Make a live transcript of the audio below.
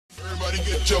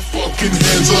Everybody get your fucking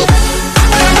hands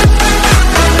up.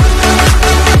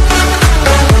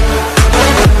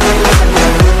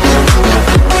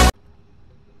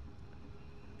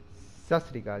 सत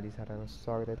श्री अकाल जी साਰਿਆਂ ਨੂੰ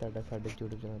स्वागत है ਤੁਹਾਡਾ ਸਾਡੇ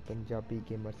YouTube ਚੈਨਲ ਪੰਜਾਬੀ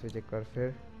ਗੇਮਰਸ ਵਿੱਚ ਇੱਕ ਵਾਰ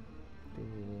ਫਿਰ ਤੇ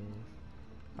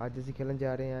ਅੱਜ ਅਸੀਂ ਖੇਲਣ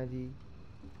ਜਾ ਰਹੇ ਹਾਂ ਜੀ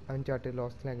Uncharted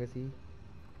Lost Legacy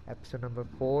episode number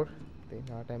 4 ਤੇ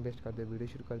ਨਾ ਟਾਈਮ ਵੇਸਟ ਕਰਦੇ ਵੀਡੀਓ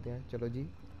ਸ਼ੁਰੂ ਕਰਦੇ ਹਾਂ ਚਲੋ ਜੀ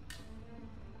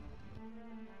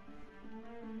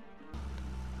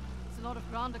It's a lot of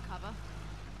ground to cover.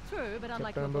 True, but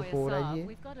unlike Chapter your number boy 4 Asaf, है ये।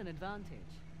 we've got an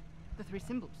advantage. The three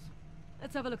symbols.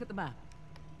 Let's have a look at the map.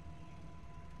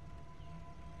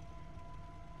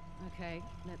 Okay,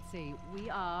 let's see. We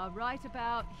are right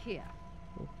about here.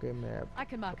 Okay map I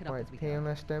can mark it up as we थे go.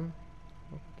 Next time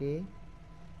okay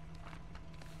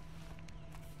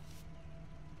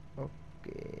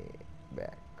okay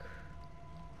back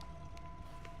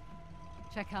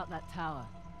Check out that tower.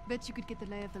 Bet you could get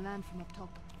the lay of the land from up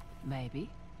top. Maybe.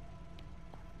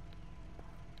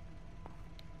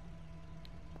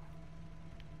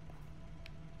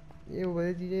 ये वो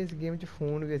बड़ी चीज़ें इस game च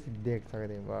phone भी ऐसे देख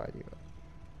सकते हैं वाह जी वाह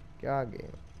क्या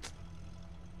गेम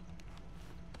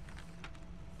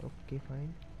ओके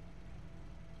फाइन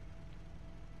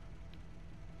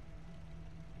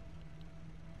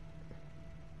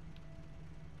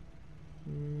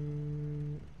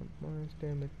इस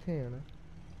टाइम इतने है ना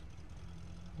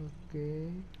ओके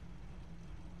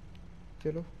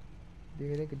चलो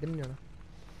देखते हैं किधर नहीं जाना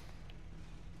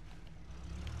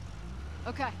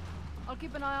Okay, I'll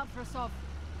keep an eye out for Asaf.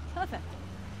 Perfect.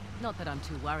 Not that I'm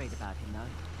too worried about him,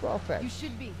 though. Perfect You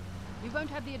should be. We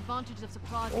won't have the advantage of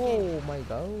surprise oh again. My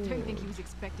God Don't think he was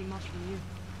expecting much from you.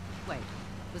 Wait,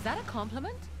 was that a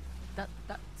compliment?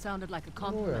 That sounded like a हो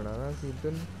compliment. जाना ना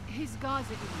season His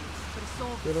guys are idiots, but it's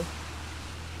all. चलो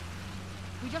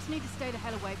We just need to stay the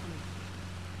hell away from him.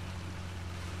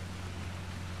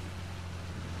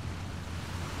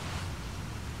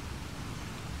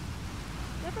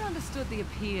 Never understood the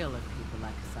appeal of people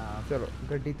like Asaf. चलो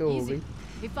गड्डी तो हो Easy.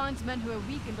 गई He finds men who are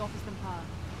weak and offers them power.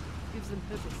 Gives them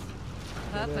purpose.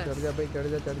 चढ़ Purpose. जा भाई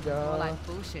चढ़ जा More like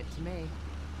bullshit to me.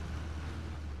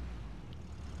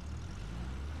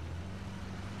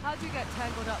 How'd you get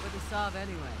tangled up with Asaf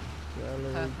anyway?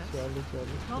 चलो Purpose.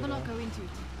 चलो Rather not go into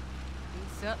it. He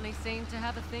certainly seemed to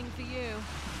have a thing for you.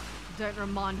 Don't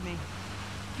remind me.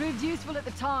 Proved useful at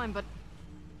the time, but.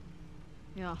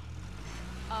 Yeah.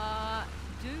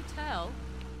 Do tell.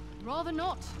 Rather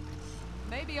not.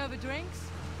 Maybe over drinks?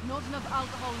 Not enough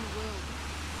alcohol in the world.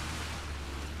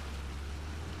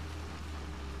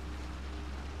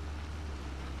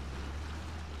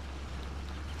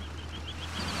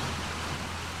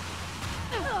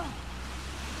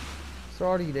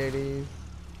 Sorry ladies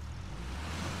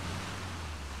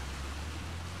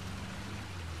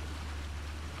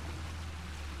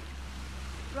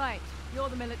Right, you're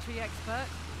the military expert.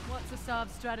 What's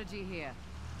Asaf's strategy here?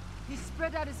 He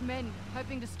spread out his men,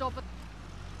 hoping to stop it.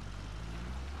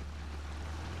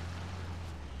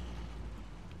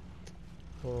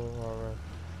 oh alright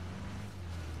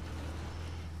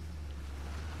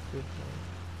Good one.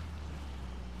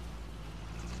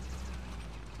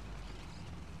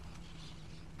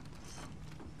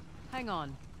 Hang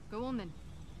on. Go on then.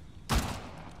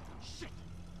 Shit!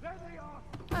 There they are!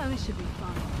 Oh, this should be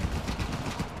fun.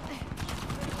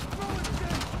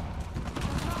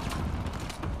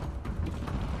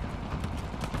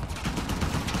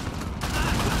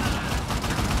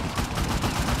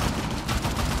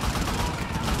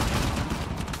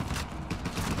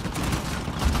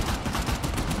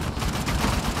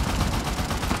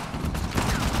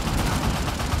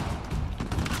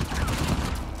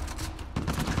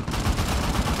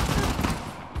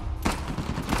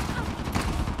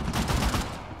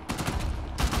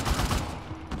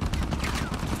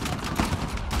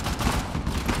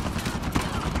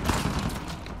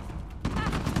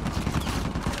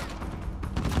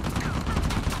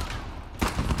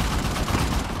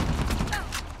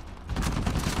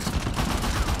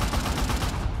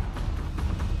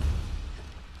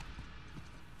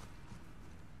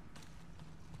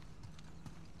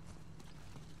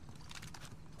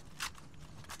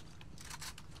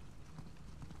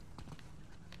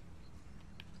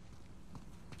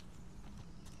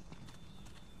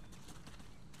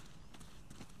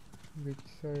 Which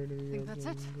side we Think are that's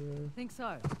it? going, Think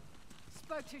so.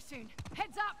 Spoke too soon.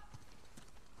 Heads up!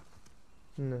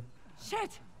 No.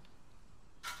 Shit!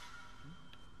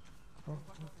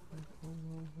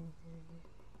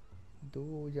 दो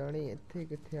जाने इत्थे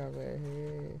कित्थे आ गए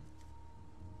हैं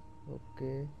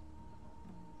okay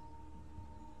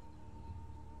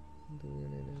दो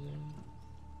जने ले गए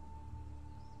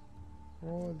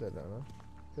ओ दलाना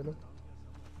चलो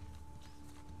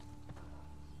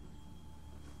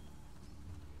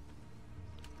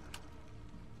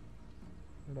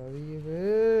उड़ा दिए वे।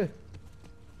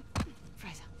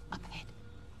 Fraser, up ahead.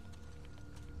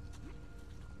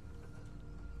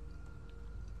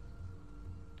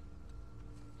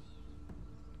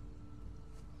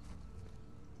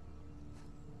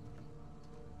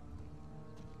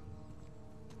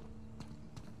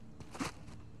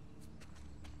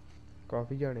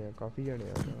 काफी जाने आ, काफी जाने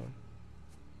आ,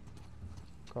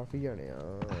 काफी जाने आ।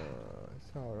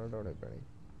 सारा डोड़े पड़े।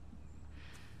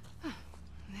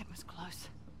 That was close.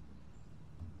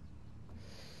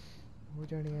 हो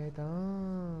जाने आए ता।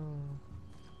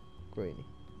 कोई नहीं,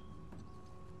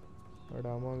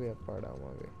 पढ़ावांगे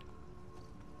पढ़ावांगे।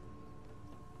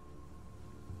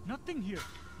 Nothing here.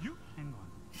 You hang on.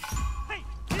 Hey!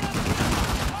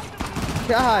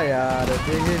 क्या यार,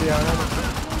 देखे जाना।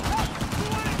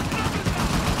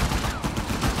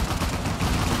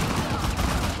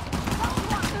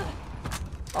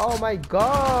 Oh my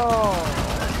god!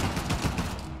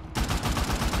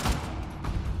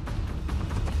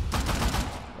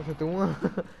 अच्छा तू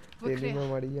तेली में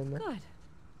मरी जाना। Good.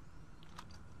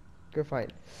 Okay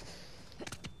fine.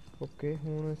 Okay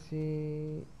ਹੁਣ ਅਸੀਂ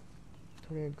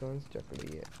थोड़े गन्स ਚੱਕ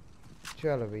ਲਈਏ।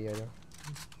 चल भैया जा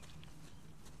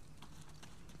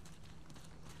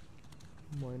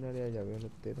माइनर आ जावे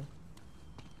लुत्ते दा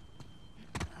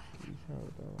की हिसाब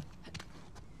दा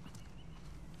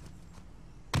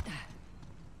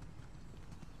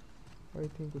आई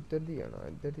थिंक उधर ही आना,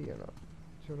 इधर ही आना।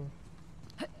 चलो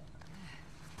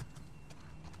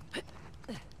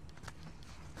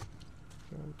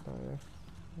चलता है।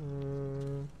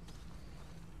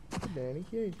 डैनी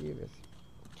की आई थी वैसे।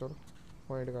 चलो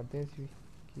फाइंड करते हैं इसी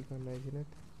की करना है इसने।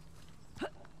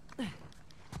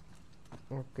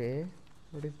 Okay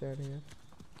what is that here?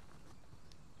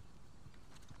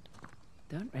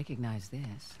 Don't recognize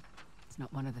this. It's not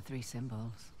one of the 3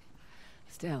 symbols.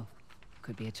 Still,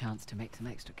 could be a chance to make some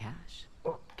extra cash.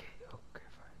 Okay okay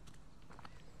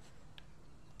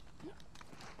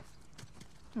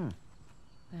Hmm.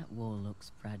 That wall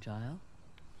looks fragile.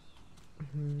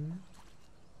 Fine.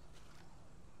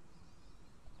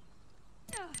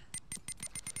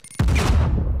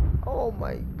 Oh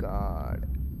my god.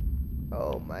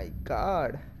 Oh my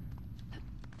god.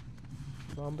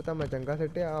 बम तो मैं चंगा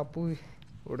सट्टे आप ही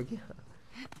उड़ गया।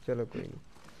 चलो कोई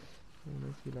नहीं।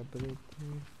 मैं सी लब देखते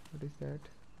हैं। What is that?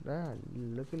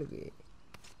 Look.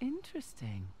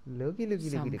 Interesting. Look.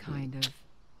 Some kind of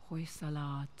Hoysala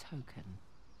token.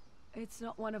 It's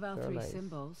not one of our So 3 nice.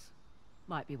 symbols.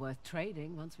 Might be worth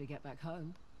trading once we get back home.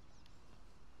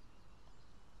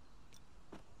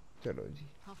 चलो जी।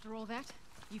 After all that,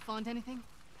 you find anything?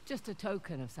 Just a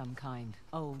token of some kind.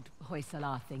 Old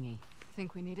Hoysala thingy. Think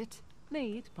we need it?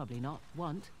 Need? Probably not.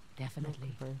 Want?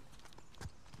 Definitely. Okay, fine.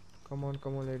 Come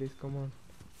on ladies, come on.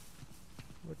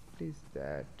 What is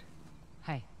that?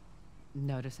 Hey,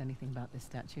 notice anything about this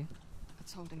statue?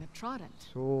 It's holding a trident.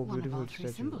 So One of beautiful our 3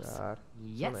 statue symbols. यार।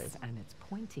 Yes, So nice. and it's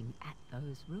pointing at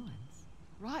those ruins.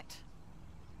 Right.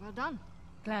 Well done.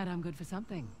 Glad I'm good for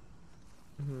something.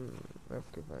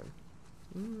 Okay fine.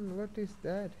 What is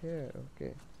that here?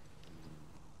 Okay.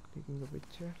 Taking a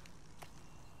picture.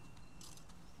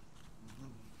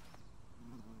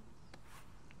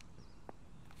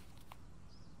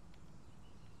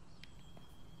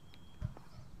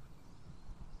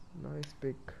 Nice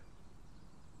pic.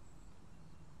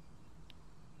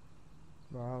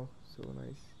 Wow, so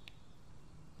nice.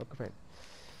 Okay fine.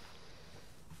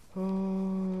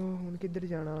 ਹੁਣ ਕਿੱਧਰ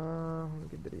ਜਾਣਾ?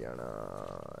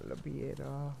 ਲੱਭੀਏ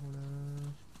ਰਾਹ ਹੁਣ।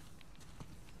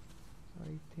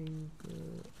 I think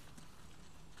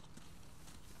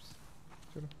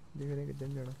चलो देखते हैं किधर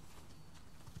जाना।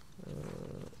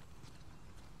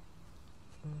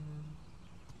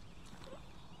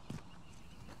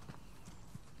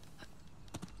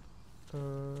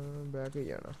 बैक ही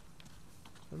जाना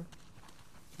है ना।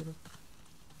 चलो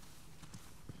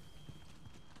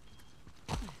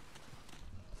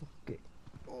ओके।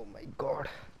 Oh my God.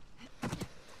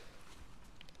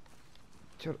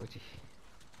 चलो जी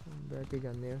बैक ही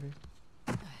जाने हैं फिर।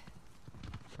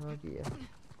 हाँ किया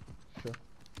श्योर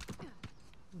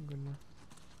गन्ना।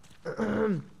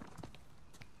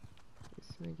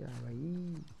 इसमें क्या है भाई?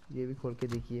 ये भी खोल के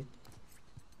देखिए।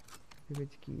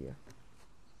 विच किया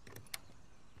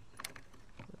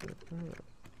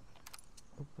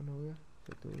ओपन हो गया।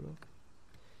 तो लॉक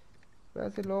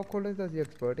वैसे लॉक खोलने से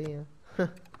एक्सपर्ट ही हैं।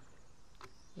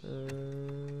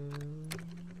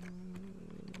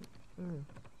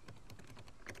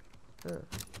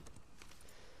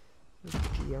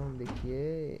 किया हम देखिए।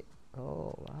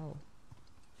 ओह वाह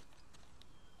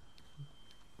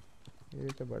ये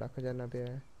तो बड़ा खजाना पे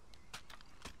है।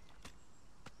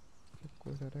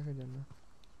 सबको सारा खजाना।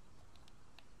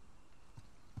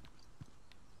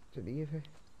 चलिए फिर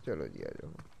चलो जी आ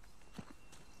जाओ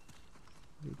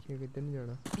देखिए किधर नहीं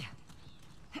जाना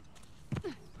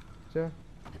अच्छा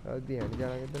अभी नहीं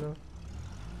जाना किधर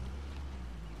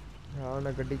हाँ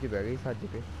उन्हें गड्डी च बह गई सज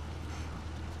पे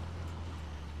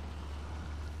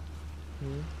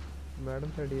मैडम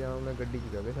साड़ी हाँ उन्हें गड्डी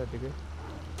च बह गए सज के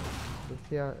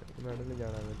दसिया मैडम ने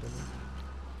जाना किधर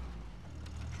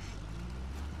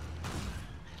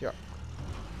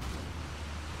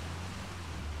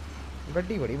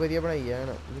गड्डी बड़ी वधिया बनाई है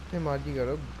ना जिथे मर्जी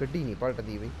करो गड्डी नहीं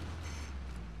पलटती बई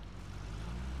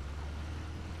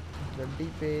गड्डी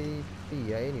पे धी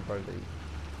है ही नहीं पलटती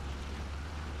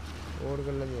और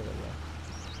गल्लां दियां गल्लां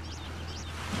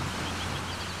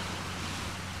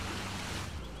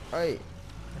आए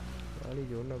गाड़ी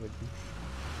जोर ना बजी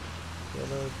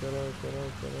चलो चलो चलो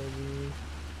चलो जी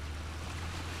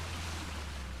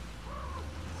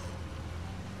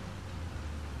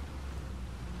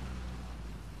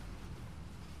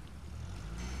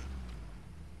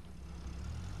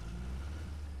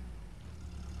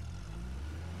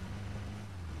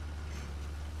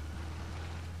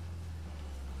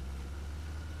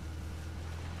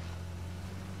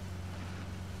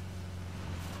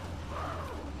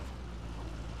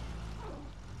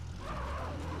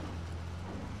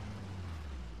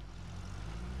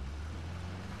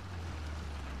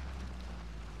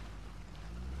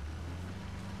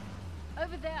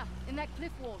Over there, in that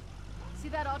cliff wall. See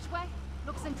that archway?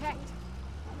 Looks intact.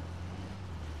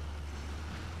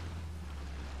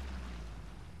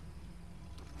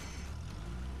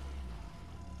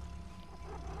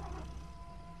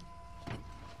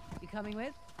 You coming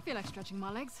with? Feel like stretching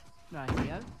my legs.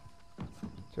 Rightio.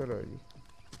 चलो जी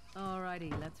Alrighty,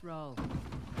 let's roll.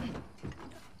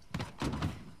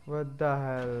 What the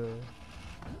hell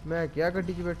मैं क्या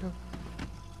गड्डी च बैठा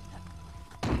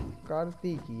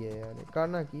करती की है यार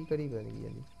करना की करी बनी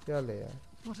यानी चल यार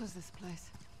What is this place?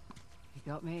 You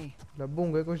got me.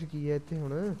 ਲੱਭੂਗੇ ਕੁਛ ਕੀ ਹੈ ਇੱਥੇ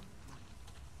ਹੁਣ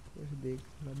ਕੁਛ ਦੇਖ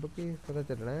ਲੱਭ ਕੇ ਪਤਾ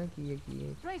ਚੱਲਣਾ ਹੈ ਕੀ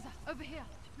ਹੈ Razor, over here.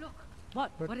 Look.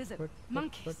 What is it?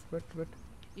 Monkeys. But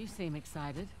You seem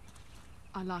excited.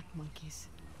 I like monkeys.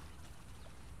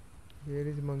 where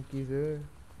is monkeys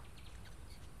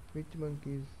which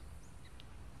monkeys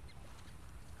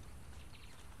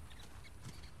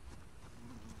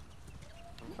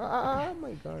ah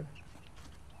my god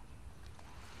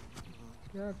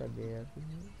क्या कर दिया यार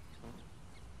तुमने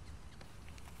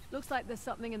Looks like there's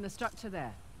something in the structure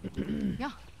there.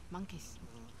 Yeah, monkeys.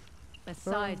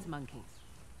 Besides monkeys.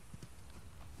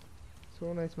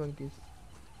 so nice monkeys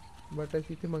but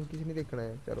ऐसे थे monkeys नहीं देखना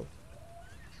है चलो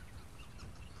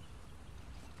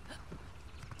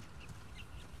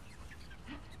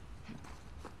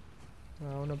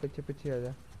हाँ ना पीछे पीछे आ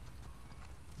जा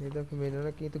नहीं तो फिर मैंने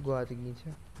ना कहीं तो गुआच गई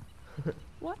छा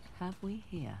What have we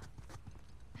here?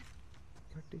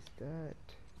 what is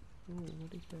that oh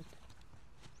what is that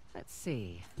Let's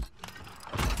see.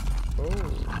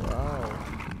 oh wow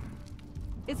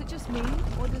Is it just me,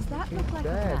 or does that what look is like a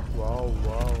that map?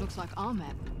 wow Looks like our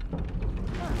map.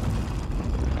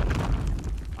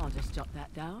 I'll just jot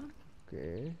that down.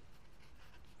 okay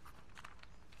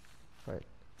fine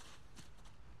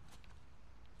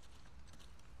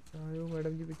आयो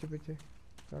madam जी पीछे पीछे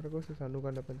सारा कुछ सानू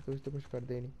करना पैंदा तुसीं तो कुछ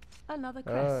करदे ही नहीं Another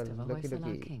crest of a lucky, Hoysala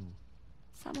lucky. king.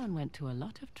 Someone went to a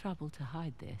lot of trouble to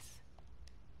hide this.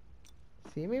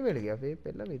 Same ही मिल गया फिर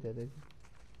पहला भी था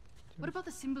What about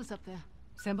the symbols up there?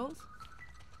 Symbols?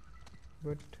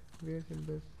 but where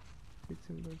symbols which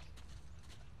symbols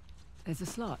There's a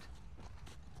slot.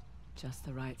 Just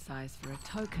the right size for a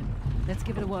token. Let's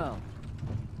give it a whirl.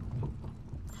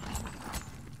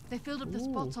 They filled up the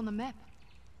spots Ooh. on the map.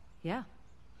 Yeah.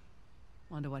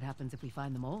 Wonder what happens if we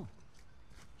find them all.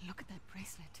 Look at that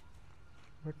bracelet.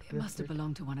 what It must have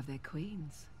belonged to one of their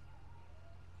queens.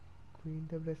 queen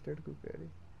the bracelet को कह रही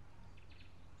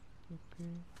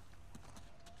okay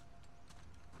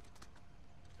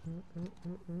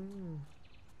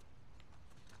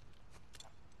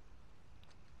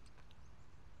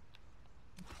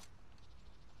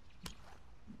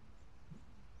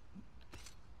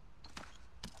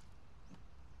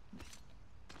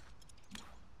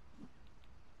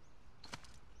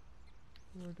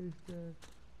what is that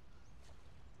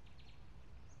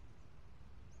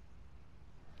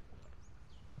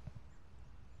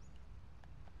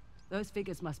Those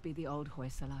figures must be the old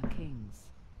Hoysala kings.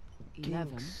 11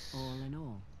 Kings. all in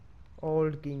all.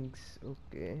 old kings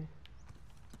okay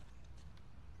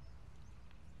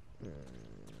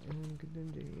कितने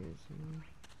चाहिए इसमें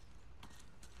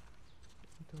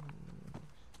तो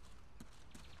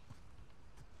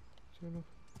चलो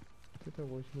तो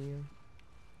कुछ नहीं है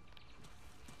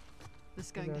This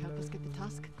going to help us get the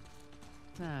tusk?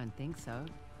 I don't think so,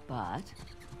 but...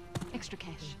 Extra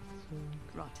cash.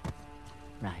 Right.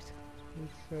 Right.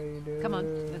 This side. Come on,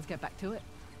 let's get back to it.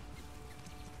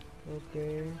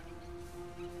 Okay.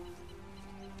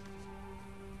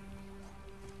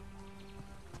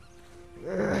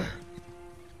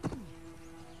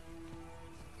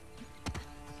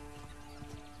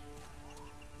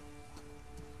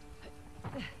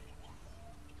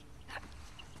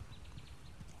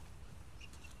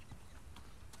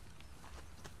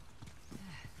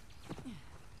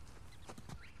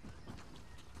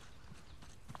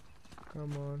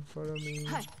 Come on, follow me.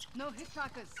 Hey, no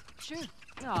hitchhikers. Shoot.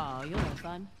 Oh, you're no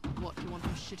fun. What, you want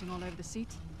them shitting all over the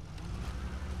seat?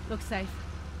 Looks safe.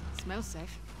 Smells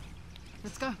safe.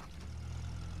 Let's go.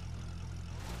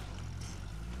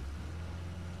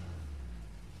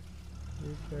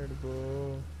 This side go.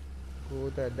 Go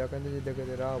ਤਾਂ ਏਦਾਂ ਕਹਿੰਦੇ ਜਿੱਦਾਂ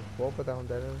ਕਿਤੇ ਰਾਹ ਬਹੁਤ ਪਤਾ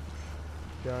ਹੁੰਦਾ ਇਹਨਾਂ ਨੂੰ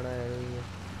ਜਾਣਾ ਐਵੇਂ ਹੀ ਹੈ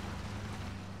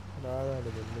ਰਾਹ ਦਾ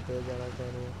ਹਲੇ ਨਿਕਲ ਜਾਣਾ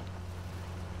ਚਾਹੁੰਦੇ ਹਾਂ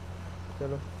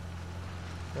ਚਲੋ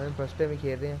ਮੈਂ ਫਸਟ ਟਾਈਮ ਹੀ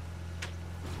ਖੇਡ ਰਹੇ ਹਾਂ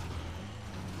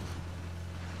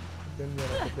ਦਿਨ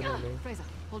ਜਾਣਾ ਕਿਤੇ ਨਹੀਂ Fraser,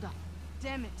 hold up.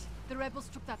 Damn it. The rebels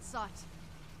took that site.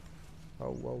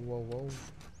 Whoa, whoa, whoa, whoa.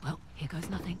 Well, here goes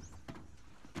nothing.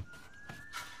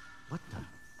 What the?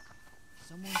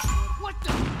 Someone. What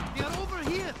the? They're over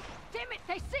here. Damn it,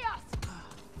 they see us!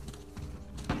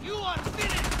 You are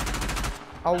finished.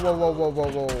 Oh, whoa, whoa, whoa, whoa,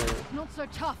 whoa. Not so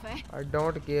tough, eh? I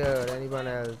don't care anyone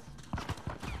else.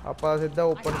 ਆਪਾਂ ਸਿੱਧਾ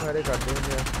open fire ਕਰਦੇ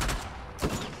ਹੁੰਦੇ ਆ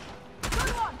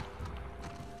Good one!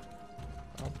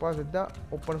 ਆਪਾਂ ਸਿੱਧਾ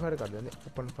open fire ਕਰਦੇ ਹੁੰਦੇ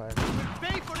open fire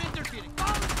Pay for interfering.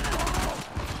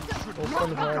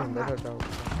 Open fire ਹੁੰਦਾ ਸਾਡਾ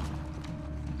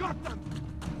Got them!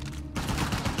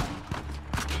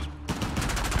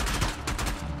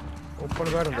 ਓਪਨ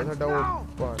ਫਾਇਰ ਹੁੰਦਾ ਸਾਡਾ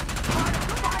open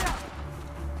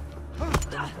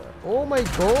Oh my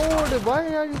god, why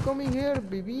are you coming here,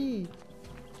 baby?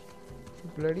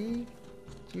 Bloody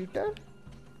cheater.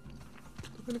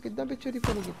 ਤੂੰ ਕਿੱਦਾਂ ਪਿੱਛੇ ਦੀ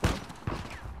ਫੋਲੋ ਕੀਤਾ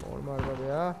ਕੌਣ ਮਾਰਦਾ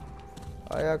ਪਿਆ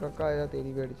ਆਇਆ ਕਾਕਾ ਆਇਆ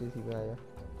ਤੇਰੀ ਵੇਟ 'ਚ ਸੀਗਾ ਆਇਆ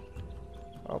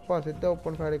ਆਪਾਂ ਸਿੱਧਾ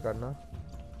ਓਪਨ ਫਾਇਰ ਕਰਨਾ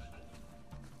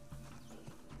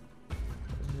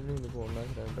ਨਹੀਂ ਬੋਲਣਾ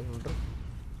ਸਰੈਂਡਰ ਹੁੰਡਰ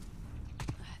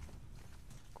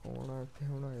ਕੌਣ ਆ ਇੱਥੇ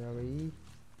ਹੁਣ ਆਇਆ ਬਈ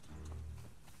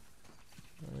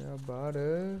ਆਇਆ ਬਾਹਰ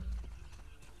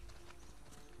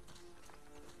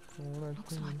ਕੌਣ ਆ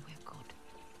Looks ਇੱਥੇ like we're good.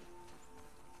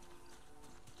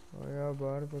 ਆਇਆ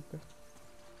ਬਾਹਰ ਪੁੱਤ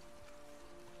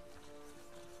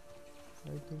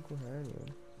I think ਉਹ ਹੈ ਨਹੀਂ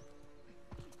ਹੁਣ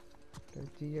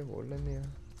ਟੈਚੀ ਇਹ ਖੋਲ ਲੈਂਦੇ ਆ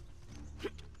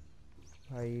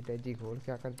ਭਾਈ ਟੈਚੀ ਖੋਲ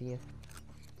ਕਿਆ ਕਰਦੀ ਹੈ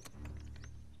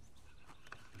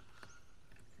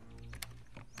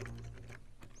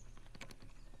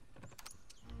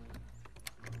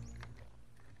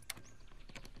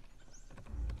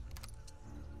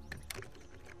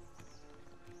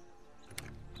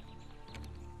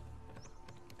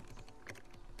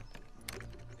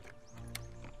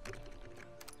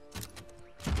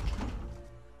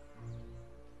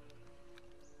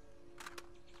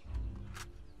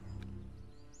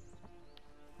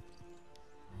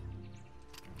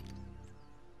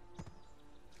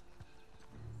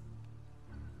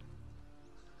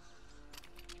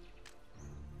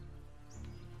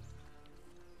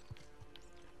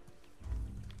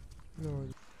No.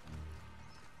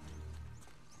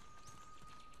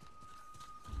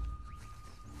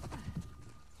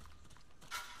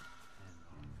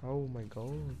 Oh my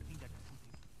god.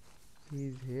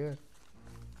 He's here.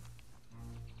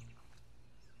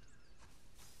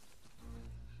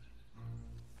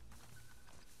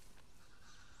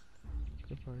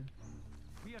 Okay, fine.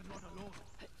 We are not alone.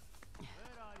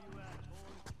 Where are you at,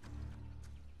 boy?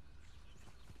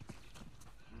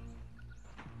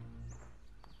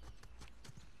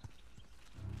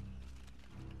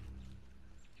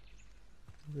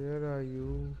 Where are you?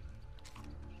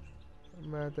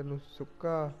 मैं तेनू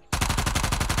सुक्का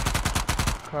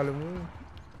खा लूँ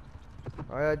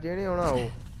आया जेने होना हो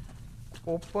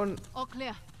ओपन All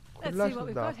clear. खुला see what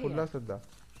we've सद्दा got here. खुला सद्दा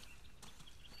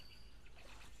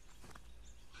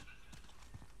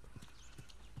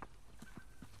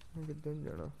किधर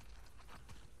जाना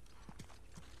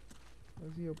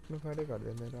ਅਸੀਂ ਓਪਨ ਫਾਇਰ ਕਰ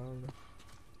ਦਿੰਦੇ ਆਰਾਮ ਨਾਲ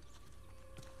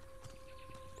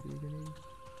ਠੀਕ ਨਹੀਂ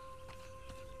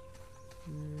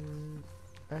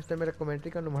ਇਸ ਟਾਈਮ ਮੇਰਾ ਕਮੈਂਟਰੀ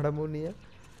ਕਰਨ ਨੂੰ ਮਾੜਾ ਮੂਡ ਨਹੀਂ ਹੈ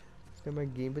ਇਸ ਟਾਈਮ ਮੈਂ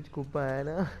ਗੇਮ ਵਿੱਚ ਖੂਬ ਆਇਆ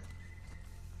ਨਾ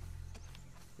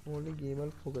ਓਨਲੀ ਗੇਮ ਵੱਲ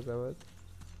ਫੋਕਸ ਆ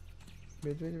ਬਸ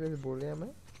ਵਿੱਚ ਵੈਸੇ ਬੋਲ ਰਿਹਾ ਮੈਂ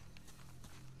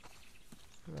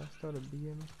ਰਾਸਤਾ ਲੱਭੀ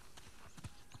ਹੈ ਮੈਂ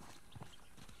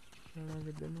ਜਾਣਾ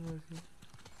ਕਿੱਧਰ ਨੂੰ ਵੈਸੇ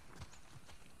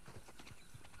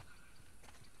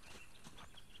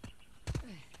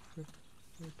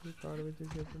ਕਾਰ ਵਿੱਚ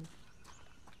ਸੀ ਆਪਣੀ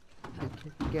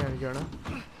क्या नहीं जाना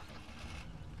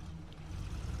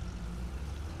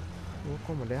वो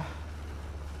घूम लिया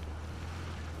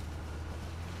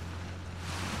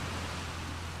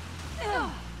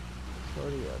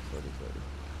सॉरी यार सॉरी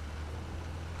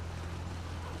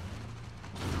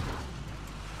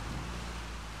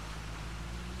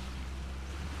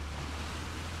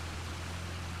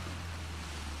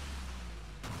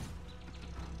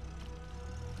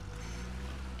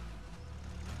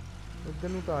इधर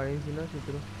ਨੂੰ ਤਾਂ ਆਏ ਸੀ ਨਾ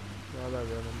ਸਿੱਧਰ ਯਾਦ ਆ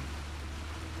ਗਿਆ ਮੈਨੂੰ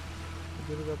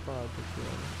इधर का पा चुके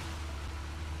हैं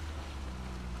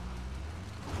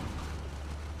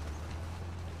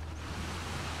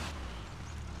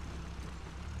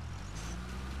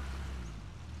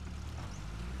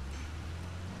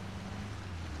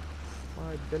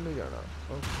इधर नहीं जाना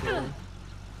ओके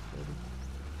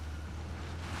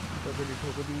कभी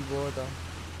ठोकदी बहुत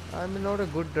I am not a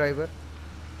good driver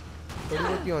थोड़ी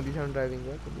बहुत ही आती सानू ड्राइविंग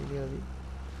है कभी नहीं आती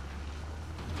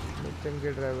मैं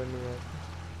चंगे ड्राइवर नहीं है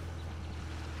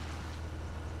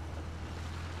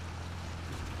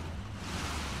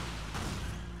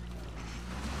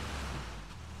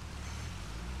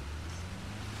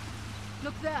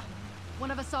Look there.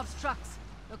 One of Asav's trucks.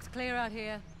 Looks clear out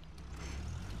here.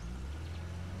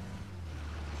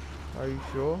 Are you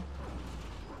sure?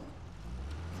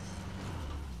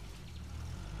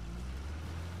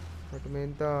 But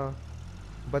मैंने तो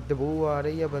बदबू आ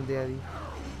रही है बंदियां दी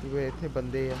कि वे इतने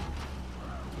बंदे हैं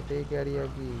बट ये कह रही है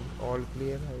कि ऑल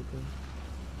क्लियर है आई थिंक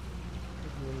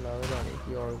मुझे लगता नहीं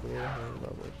कि ऑल क्लियर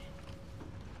होगा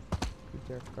कुछ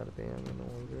चेक करते हैं मैंने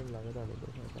ऑल क्लियर लगता नहीं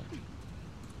कुछ ऐसा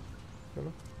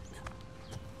चलो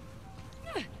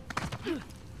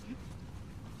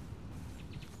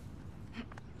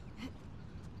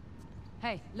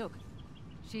Hey, look.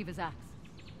 Shiva's axe.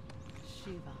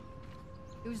 Shiva.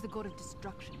 He was the god of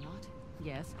destruction, not?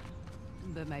 Yes,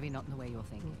 but maybe not in the way you're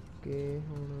thinking. Okay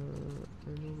ਹੁਣ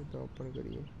ਇਹਨੂੰ ਵੀ ਤਾਂ ਓਪਨ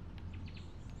ਕਰੀਏ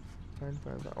फाइन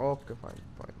ओके फाइन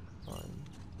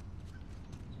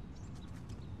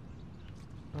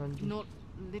हाँ जी Not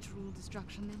literal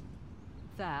destruction then?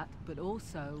 That, but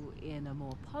also in a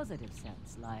more positive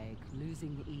sense, like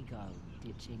losing ego,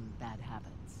 ditching bad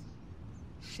habits.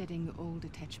 Shedding old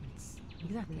attachments.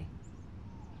 Exactly.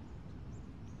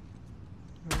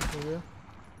 हो गया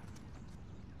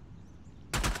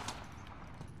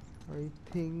I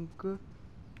think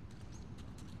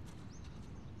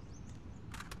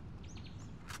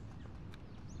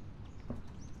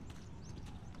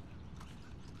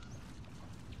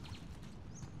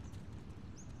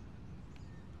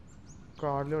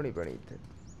car लियानी पैनी इत्थे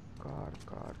car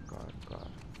car car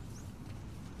car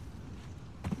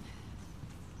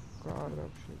car का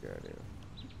option कह रहे हो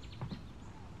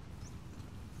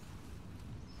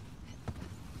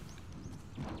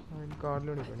हाँ car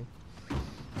लियानी पैनी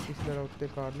इस तरह उत्ते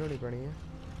कार लियानी पैनी है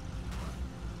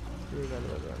ये गल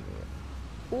करनी है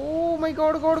oh my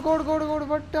God God God God God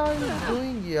what are you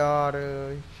doing यार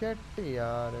शिट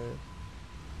यार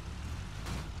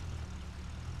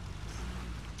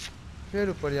फिर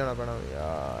ऊपर जाना पड़ा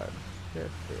यार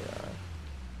शिट यार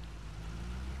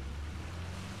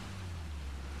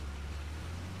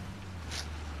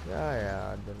क्या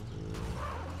यार जल्दी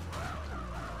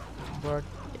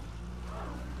बट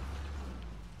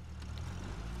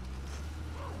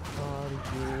आर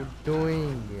यू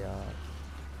डूइंग यार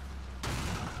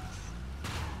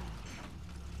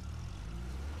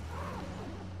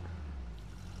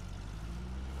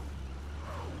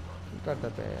करता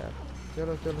था यार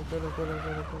चलो चलो चलो चलो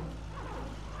चलो चलो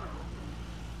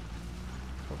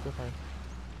ओके फाइन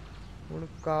ਹੁਣ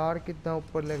ਕਾਰ ਕਿੱਦਾਂ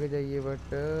ਉੱਪਰ ਲੈ ਕੇ ਜਾਈਏ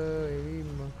ਬਟ ਇਹ ਵੀ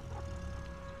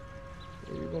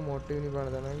ਕੋਈ ਮੋਟਿਵ ਨਹੀਂ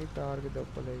ਬਣਦਾ ਨਾ ਕਿ ਕਾਰ ਕਿੱਦਾਂ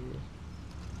ਉੱਪਰ ਲੈ ਜਾਈਏ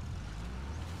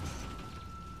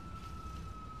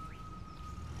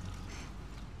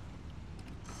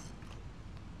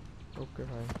ਓਕੇ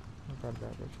ਫਾइन मैं करदा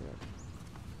कुछ यार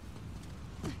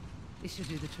This should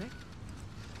do the trick.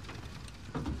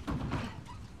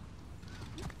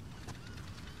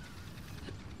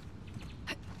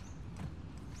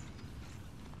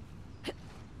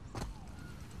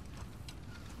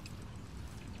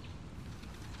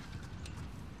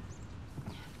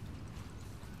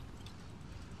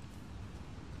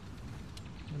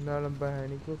 ना लंबा है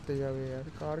नहीं कि उत्ते जावे यार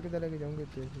कार किधर लेके जाऊंगे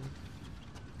इतने से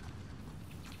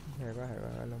हैगा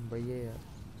हैगा लंबा ही है यार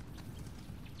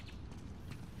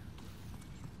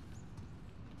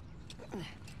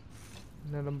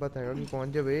ना लंबा था यार कि पहुंच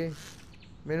जावे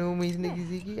मैंने उम्मीद नहीं की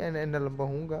थी कि इतना लंबा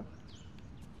होऊंगा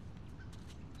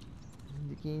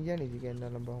यकीन जा नहीं थी कि इतना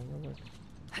लंबा होऊंगा बट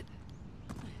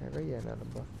हैगा ही है इतना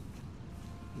लंबा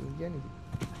यकीन जा नहीं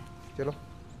थी चलो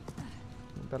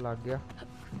तो लग गया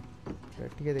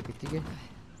बैठिए तो खिंचिए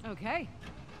Okay.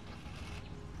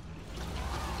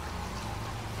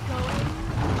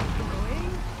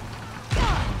 Going.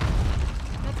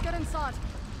 Let's get inside.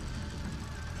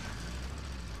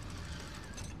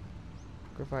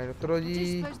 Okay, fine. उतरो What do you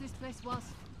ji. suppose this place was?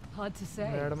 Hard to say.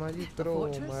 Madam ji A उतरो.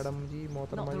 fortress? मैडम जी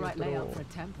मोहतरमा Not the जी right उतरो. layout for a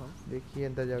temple. देखिए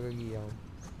अंदर जाकर की आऊँ.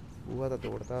 बुआ तो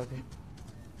तोड़ता है.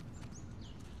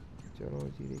 चलो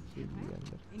जी देखिए जी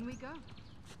अंदर. In we go.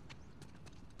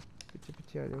 पीछे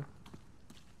पीछे आ जाओ.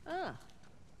 Ah.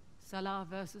 Salah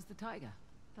versus the tiger.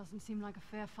 Doesn't seem like a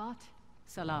fair fight.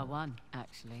 Salah won,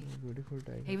 actually. Beautiful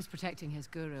tiger. He was protecting his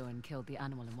guru and killed the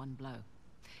animal in one blow.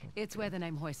 It's where the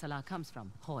name Hoi Salah comes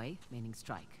from. Hoi, meaning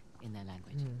strike, in their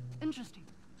language. Interesting.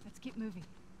 Let's keep moving.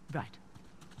 Right.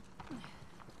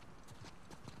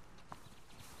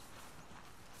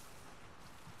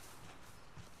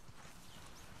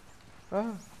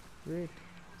 Ah, wait.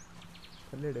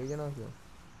 थल्ले day जाना क्यों?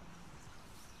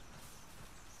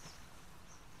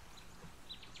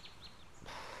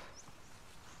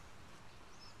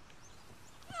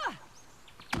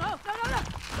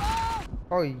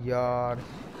 Oh यार,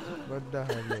 what the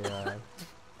hell यार?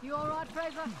 You all right,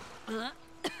 Fraser?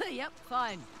 Yep,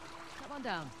 fine. Come on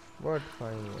down. What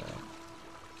fine यार?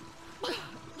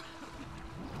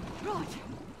 Right.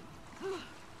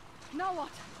 Now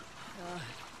what?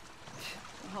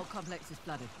 The whole complex is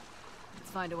flooded.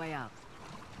 Let's find a way out.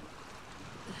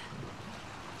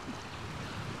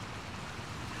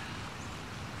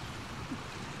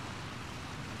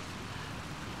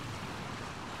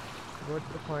 What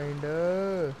to find?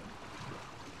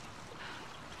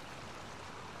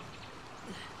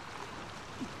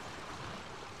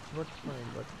 What find?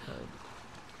 What find?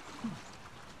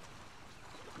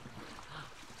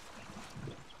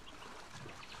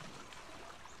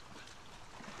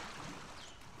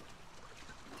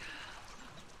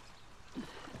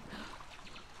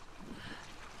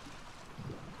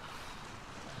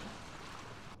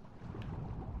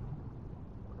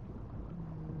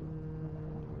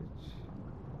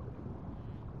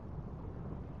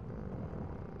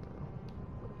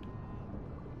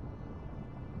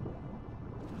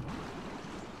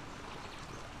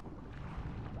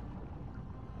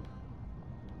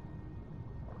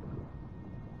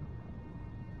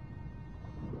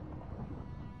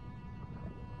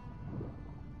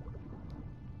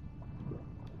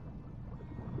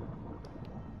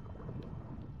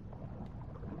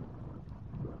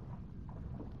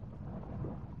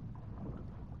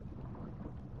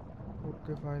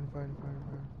 Okay, fine.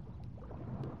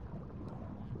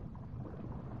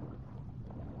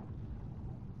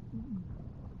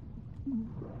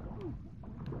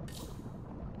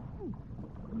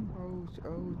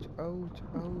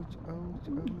 Ouch.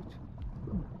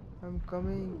 I'm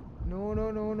coming. No.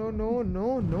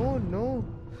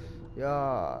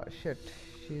 Yeah, shit.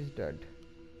 She's dead.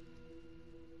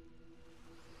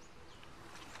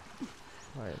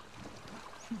 Fine.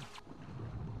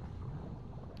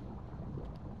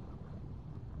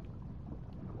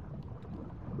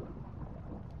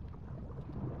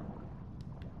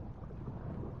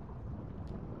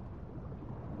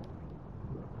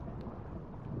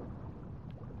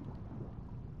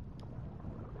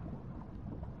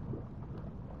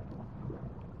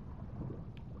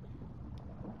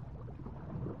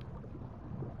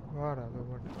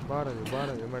 बाहर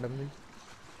आ जाओ madam जी.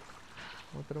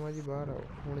 मोहतरमा जी बाहर आओ.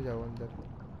 हुण जाओ अंदर.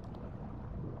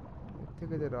 ਇੱਥੇ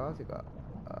ਕਿਤੇ ਰਾਹ ਸੀਗਾ.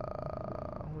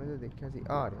 ਹੁਣੇ ਤਾਂ ਦੇਖਿਆ ਸੀ.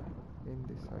 ਆ ਰਿਹਾ. In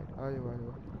this side. ਆ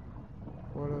ਜਾਓ.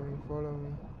 Follow me. Follow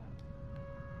me.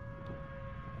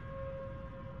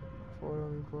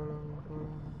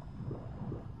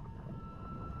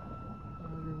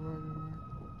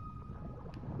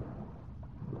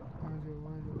 आ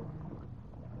जाओ.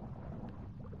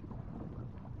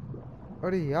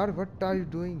 अरे यार, what are you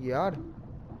doing यार?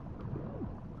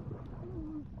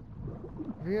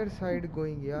 Where side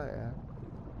going यार?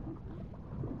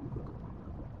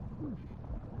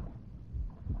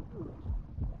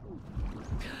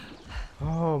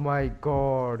 Oh my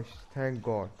God! Thank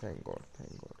God.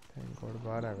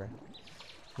 बाहर आ गए.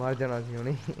 मार जाना सी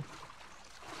हुणी.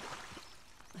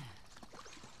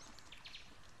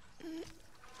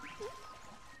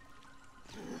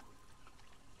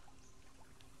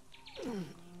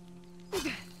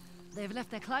 They've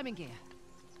left their climbing gear.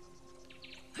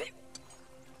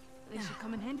 They should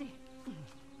come in handy.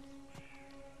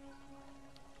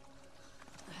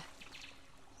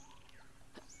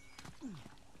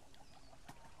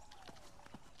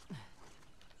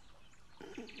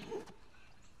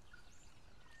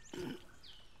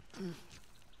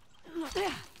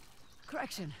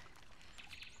 Correction.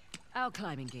 Our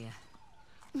climbing gear.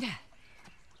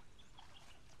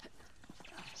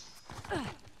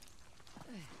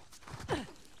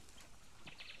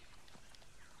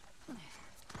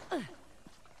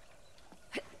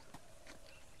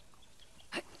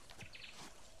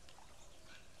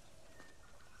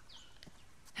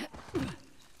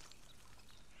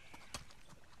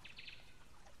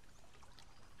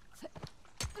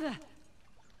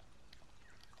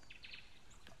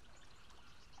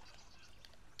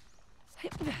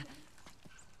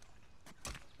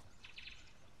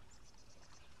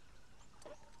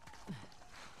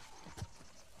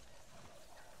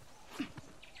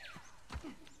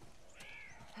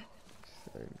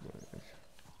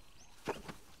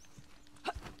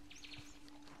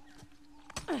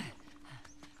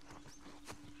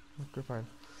 Okay, fine.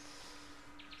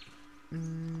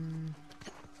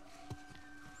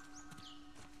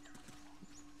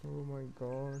 Oh my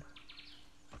god.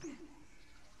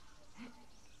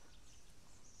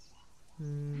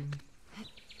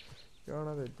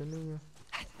 जाना तो इधर नहीं है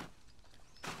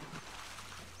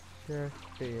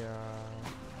shit यार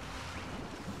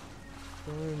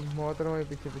तुम मोहतरम के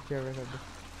पीछे पीछे आ गए सब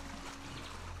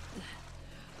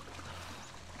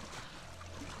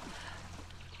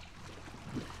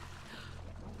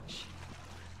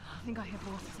I think I hear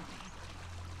voices up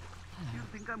here. You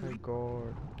think I'm my weak?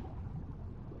 god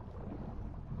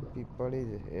people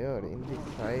is here in this Not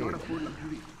a side full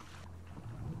luxury.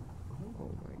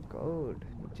 oh my god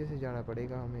नीचे से जाना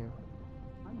पड़ेगा हमें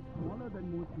I'm smaller than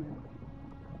most men.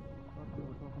 Thought we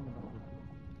were talking about it.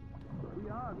 We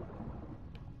are.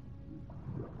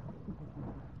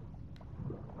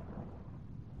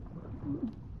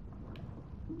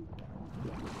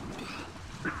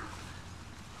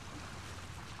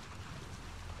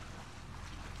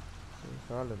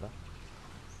 all of that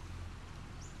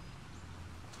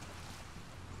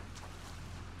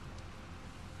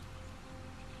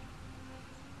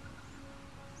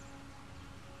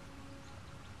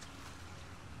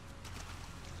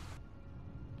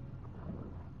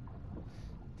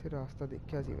रास्ता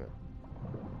देखा सी मैं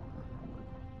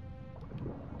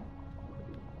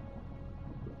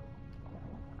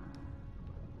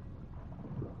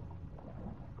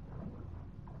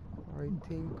I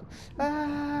think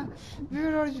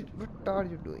where are you what are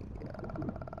you doing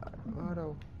what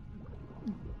are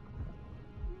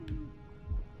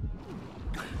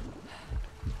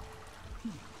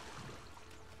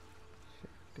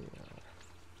shit yaar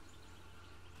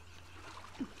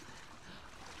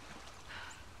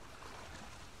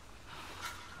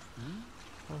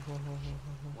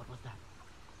What was that?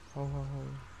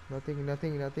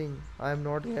 nothing I am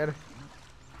not here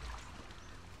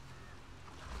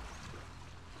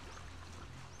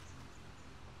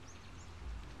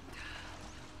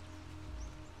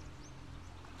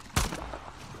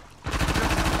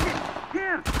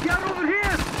Here! They are over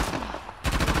here!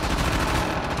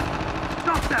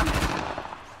 Stop them!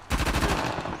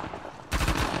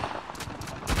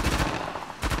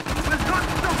 We've got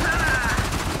to stop them!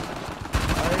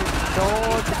 I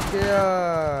don't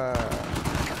care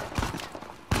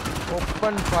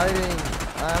open firing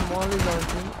I am only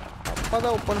launching पता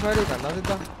open firing करना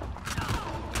सीधा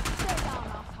Stay down,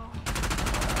 asshole.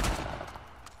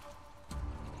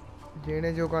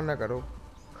 जीने जो करना करो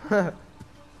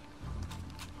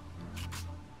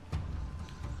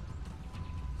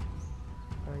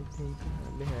I think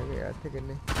हमें है गया थे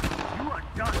करने You are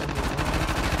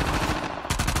done!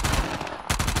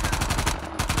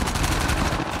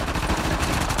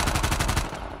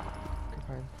 okay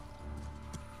fine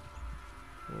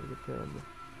और कितने बंदे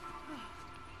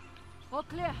All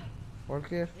clear. all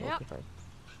clear Yep. okay fine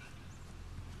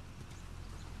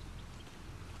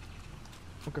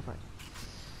okay fine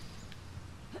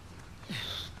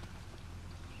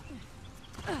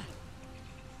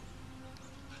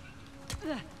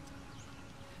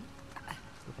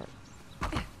okay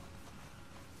fine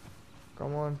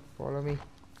come on follow me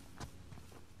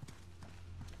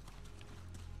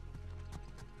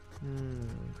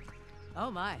Oh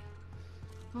my.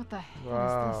 What the hell is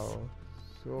wow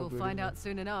so We'll beautiful. find out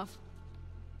soon enough.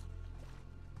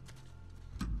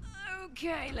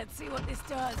 Okay, let's see what this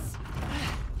does.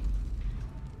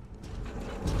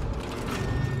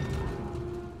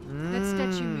 That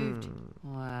statue moved.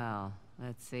 Well,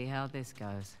 let's see how this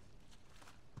goes.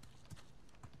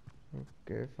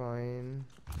 okay fine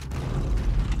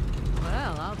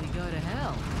Well, I'll be go to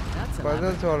hell. That's a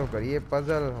puzzle solve करिए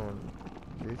puzzle होन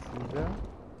this is a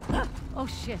Ah! Oh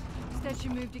shit. this? Statue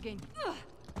moved again.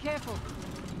 Careful.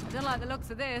 I don't like the looks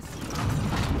of this.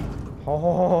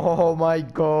 oh my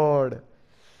god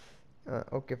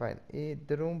okay fine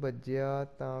इधरों बज्जिया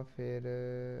ਤਾਂ ਫਿਰ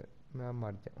ਮੈਂ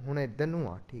ਮਰ ਜਾ ਹੁਣ ਇੱਧਰ ਨੂੰ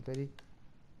ਆ ਠੀਕ ਹੈ ਜੀ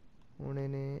ਹੁਣ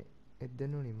ਇਹਨੇ इधर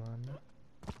नु नहीं मारना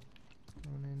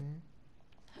उन्हें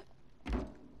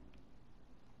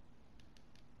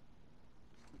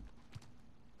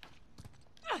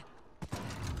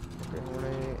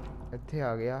हुणे इत्थे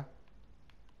आ गया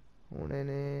हुण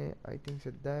इन्हें आई थिंक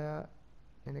सीधा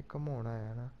इन्हें घुमाउणा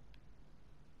है ना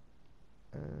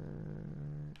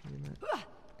जिवें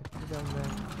इत्थे जांदा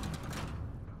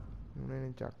हुण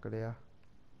इन्हें चक लिया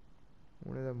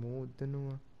हुण इहदा मूंह उधर नूं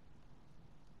आ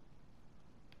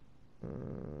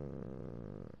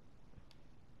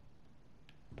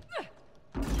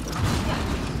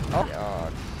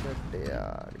यार शिट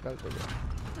यार गलत हो गया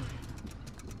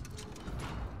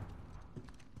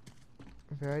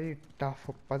very tough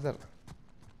puzzle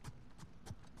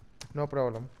no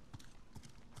problem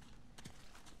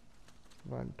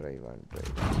one try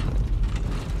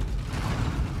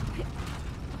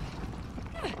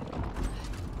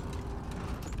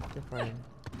okay fine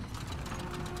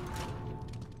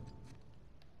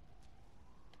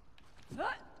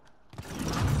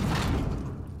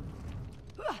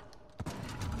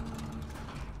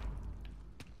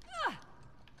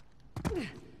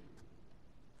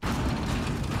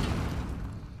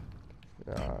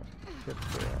यार shit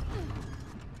यार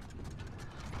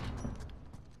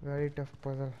very tough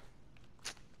puzzle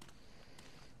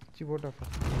जी बहुत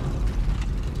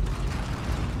tough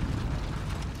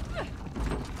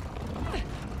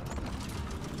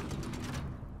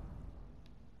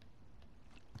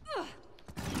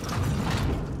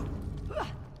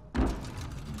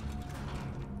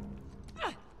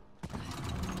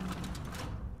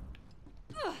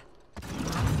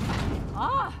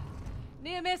Ah!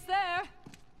 Near miss there.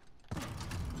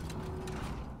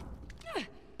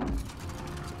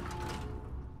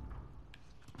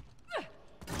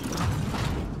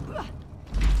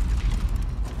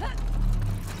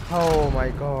 oh my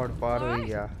god पार हो Alright.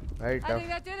 गया very I tough think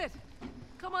that did it.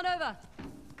 Come on over.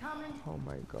 oh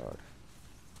my god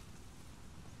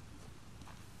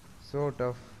so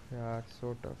tough यार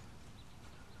so tough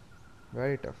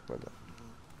very tough puzzle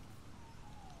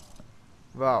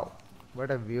wow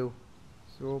what a view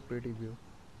so pretty view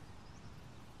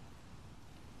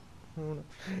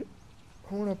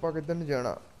ਹੁਣ ਆਪਾਂ ਕਿੱਧਰ ਨੂੰ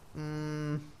ਜਾਣਾ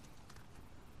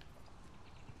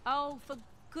Oh, for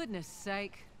goodness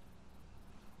sake.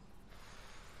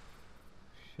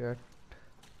 shit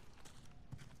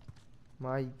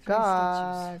my Three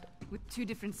god statues with two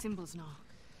different symbols now.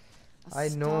 A I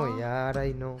know star yaar I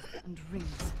know and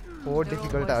rings. बहुत They're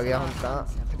difficult always आ गया the हम last ਤਾਂ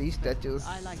concept. 3 statues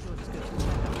I like your description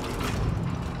better.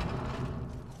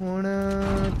 ਹੁਣ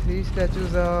 3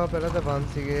 statues ਆ ਪਹਿਲਾਂ ਤਾਂ 1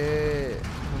 ਸੀਗੇ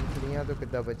ਹੁਣ 3 ਤੋਂ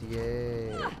ਕਿੱਦਾਂ ਬਚੀਏ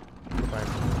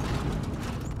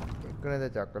ਇੱਕ ਨੇ ਤਾਂ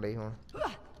ਚੱਕ ਲਈ ਹੁਣ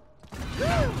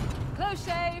Close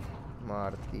shave.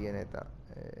 ਮਾਰਤੀ ਇਹਨੇ ਤਾਂ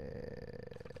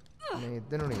ਨਹੀਂ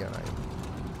ਇੱਧਰ ਨੂੰ ਨਹੀਂ ਜਾਣਾ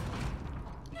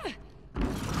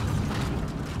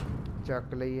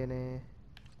ਚੱਕ ਲਈ ਇਹਨੇ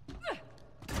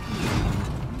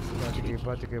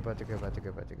ਬਚ ਗਏ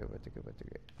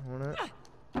ਹੁਣ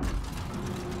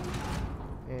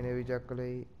ਇਹਨੇ ਵੀ ਚੱਕ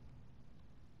ਲਈ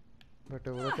ਬਟ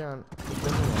ਉਹਦਾ ਧਿਆਨ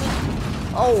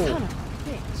ਆਓ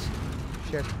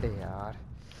ਸ਼ਿਟ ਯਾਰ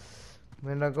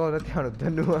ਮੈਨੂੰ ਲੱਗਾ ਉਹਦਾ ਧਿਆਨ ਉੱਧਰ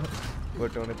ਨੂੰ ਆ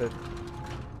ਬਟ ਉਹਨੇ ਤਾਂ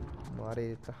ਮਾਰੇ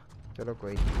ਦਿੱਤਾ ਚਲੋ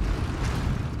ਕੋਈ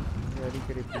very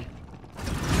ਕ੍ਰਿਪੀ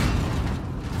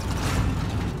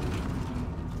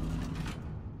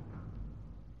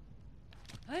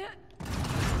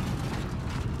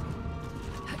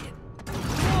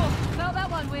Oh, felt that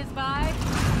one whiz by.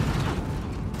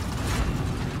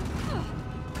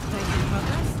 Making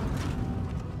progress.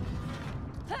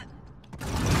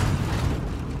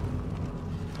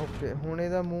 Okay ਹੁਣ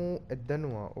ਇਹਦਾ ਮੂੰਹ ਇੱਧਰ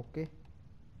ਨੂੰ ਆ ਓਕੇ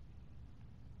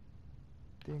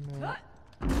ਤੇ ਮੈਂ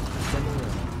ਇੱਧਰ ਨੂੰ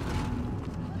ਜਾਣਾ।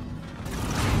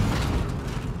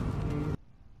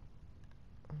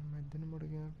 ਮੈਂ ਇੱਧਰ ਨੂੰ ਮੁੜ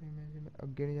ਗਿਆ ਫਿਰ ਮੈਂ ਜੇ ਮੈਂ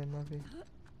ਅੱਗੇ ਨਹੀਂ ਜਾਣਾ ਫਿਰ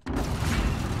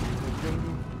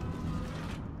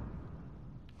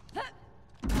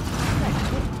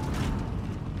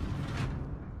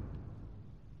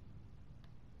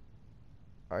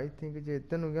ਆਈ ਥਿੰਕ ਜੇ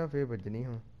ਇੱਧਰ ਨੂੰ ਗਿਆ ਫਿਰ ਵੱਜਣੀ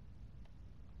ਹੁਣ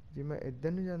ਜੇ ਮੈਂ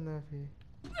ਇੱਧਰ ਨੂੰ ਜਾਂਦਾ ਫਿਰ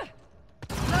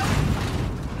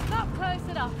Not close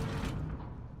enough.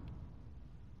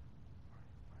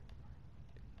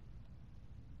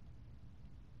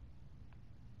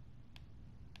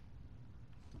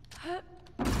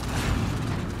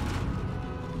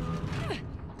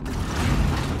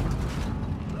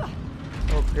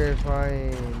 Okay,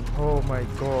 fine. Oh my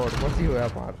god, what ही होया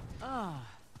पार? Ah,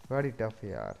 Very tough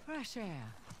यार. fresh air.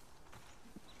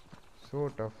 So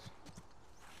tough.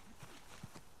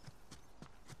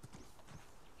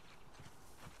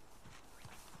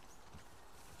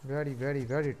 Very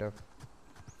tough.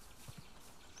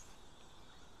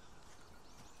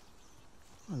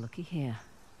 looky here.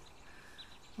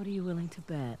 What are you willing to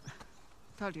bet?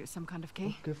 Told you it's some kind of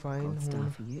key. Okay, fine. Gold star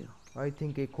for you. I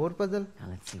think एक और puzzle. Now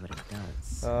let's see what it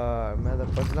does. मैं तो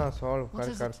puzzle solve What कर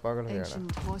is कर it? पागल हो जाना.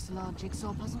 Ancient Hoysala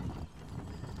jigsaw puzzle?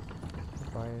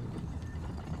 Fine.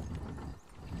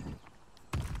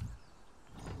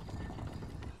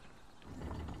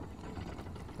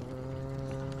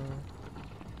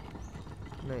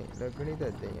 नहीं लगनी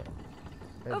तो चाहिए.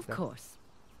 Of course.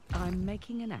 I'm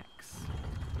making an axe.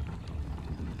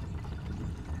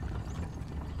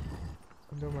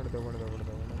 दो minute.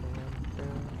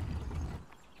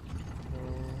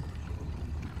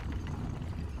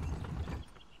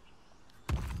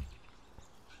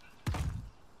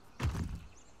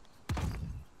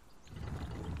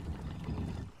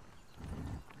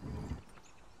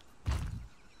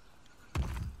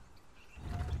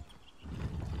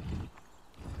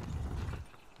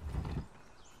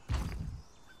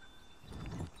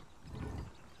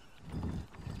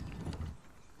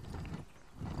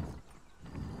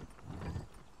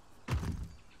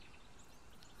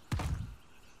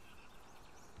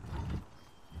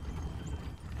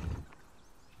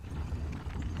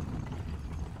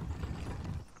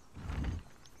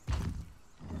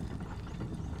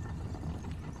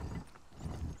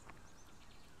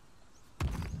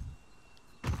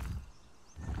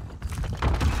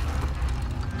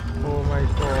 Oh my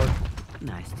god.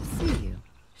 Nice to see you,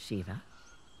 Shiva.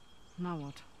 Now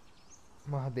what?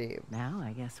 Mahadev. Now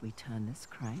I guess we turn this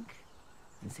crank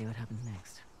and see what happens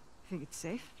next. Think it's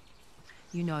safe?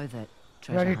 You know that Very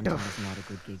treasure hunting tough. is not a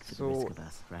good gig for So- the risk of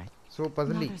us, right? So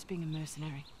puzzly. Not as being a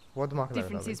mercenary. बहुत दिमाग लग रहा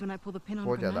Difference is है. when I pull the pin on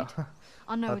बहुत ज़्यादा. grenade,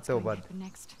 I'll know हद what's से going to ऊपर. happen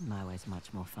next. My way's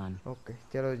much more fun. Okay,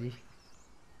 चलो जी.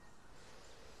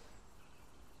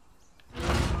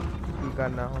 की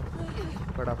करना हो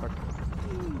फटाफट.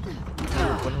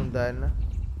 ओपन होता है ना.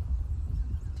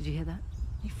 Did you hear that?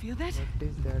 You feel that? What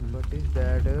is that? What is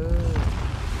that?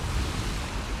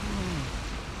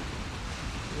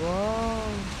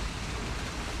 Wow.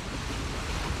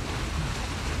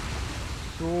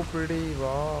 So pretty.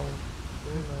 Wow.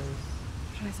 So nice.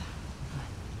 Treasure.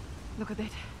 Look at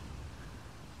that.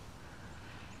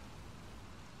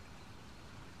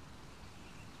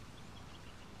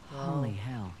 Holy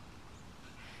hell.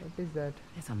 What is that?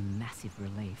 There's a massive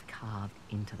relief carved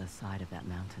into the side of that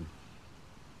mountain.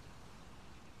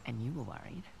 And you were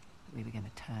worried that we were going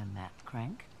to turn that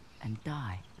crank and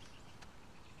die.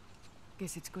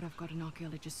 Guess it's good I've got an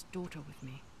archaeologist's daughter with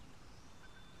me.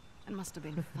 It must have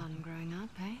been fun growing up,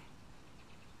 eh?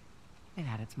 It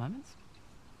had its moments.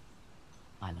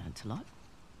 I learnt a lot.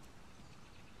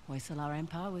 Hoysala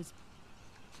Empire was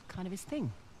kind of his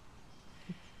thing.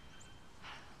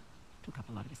 Took up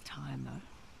a lot of his time, though.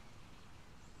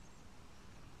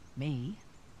 Me,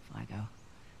 if I go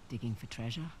digging for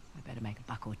treasure, I better make a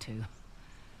buck or two.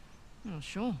 Oh,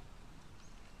 sure.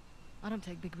 I don't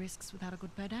take big risks without a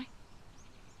good payday.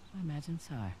 I imagine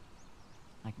so.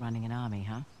 Like running an army,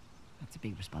 huh? That's a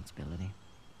big responsibility.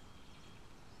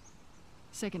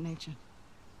 Second nature.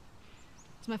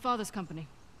 It's my father's company.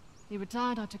 He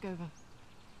retired, I took over.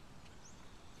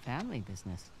 Family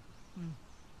business.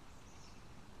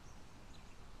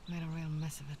 Made a real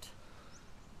mess of it.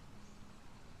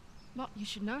 But you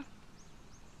should know.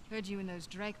 Heard you and those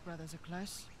Drake brothers are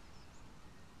close.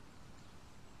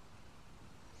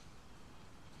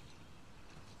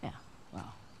 Yeah,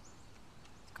 well,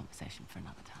 it's a conversation for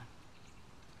another time.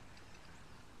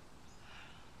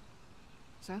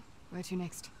 So, where to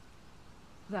next?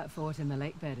 That fort in the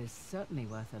lake bed is certainly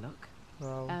worth a look.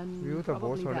 Wow. And View तो बहुत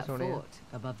probably सोने that सोने हैं. fort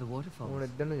above the waterfalls. ਹੁਣ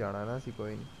ਇੱਧਰ ਨੂੰ ਜਾਣਾ ਨਾ ਅਸੀਂ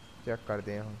ਕੋਈ ਨਹੀਂ. ਚੈੱਕ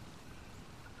ਕਰਦੇ ਹਾਂ ਹੁਣ.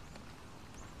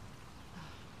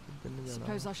 ਇੱਧਰ ਨੂੰ ਜਾਣਾ.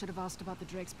 Suppose I should have asked about the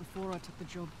Drakes before I took the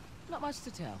job. Not much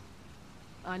to tell.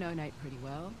 I know Nate pretty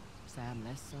well, Sam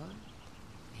less so.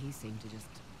 He seemed to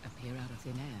just appear out of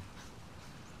thin air.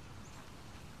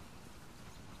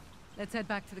 Let's head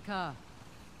back to the car.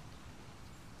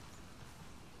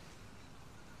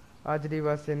 ਅੱਜ ਦੀ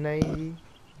ਬਸ ਇੰਨਾ ਹੀ ਜੀ.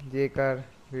 ਜੇਕਰ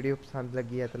video ਪਸੰਦ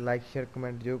ਲੱਗੀ ਹੈ ਤਾਂ like share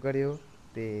comment ਜ਼ਰੂਰ ਕਰਿਓ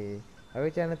ਤੇ ਅਗਰ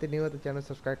ਚੈਨਲ ਤੇ ਨਿਊ ਹੋ ਤਾਂ ਚੈਨਲ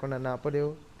ਸਬਸਕ੍ਰਾਈਬ ਕਰਨਾ ਨਾ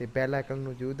ਭੁੱਲਿਓ ਤੇ ਬੈਲ ਆਈਕਨ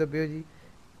ਨੂੰ ਜ਼ਰੂਰ ਦਬਿਓ ਜੀ.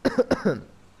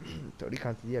 ਥੋੜੀ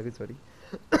ਖਾਂਸੀ ਜੀ ਆ ਗਈ ਸੌਰੀ.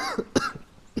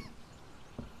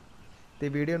 ਤੇ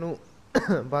ਵੀਡੀਓ ਨੂੰ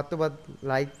ਵੱਧ ਤੋਂ ਵੱਧ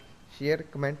ਲਾਈਕ ਸ਼ੇਅਰ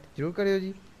ਕਮੈਂਟ ਜ਼ਰੂਰ ਕਰਿਓ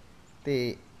ਜੀ ਤੇ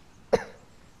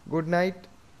ਗੁੱਡ ਨਾਈਟ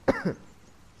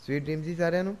ਸਵੀਟ ਡ੍ਰੀਮਸ ਜੀ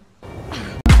ਸਾਰਿਆਂ ਨੂੰ.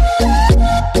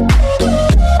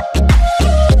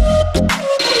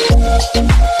 We'll be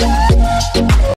right back.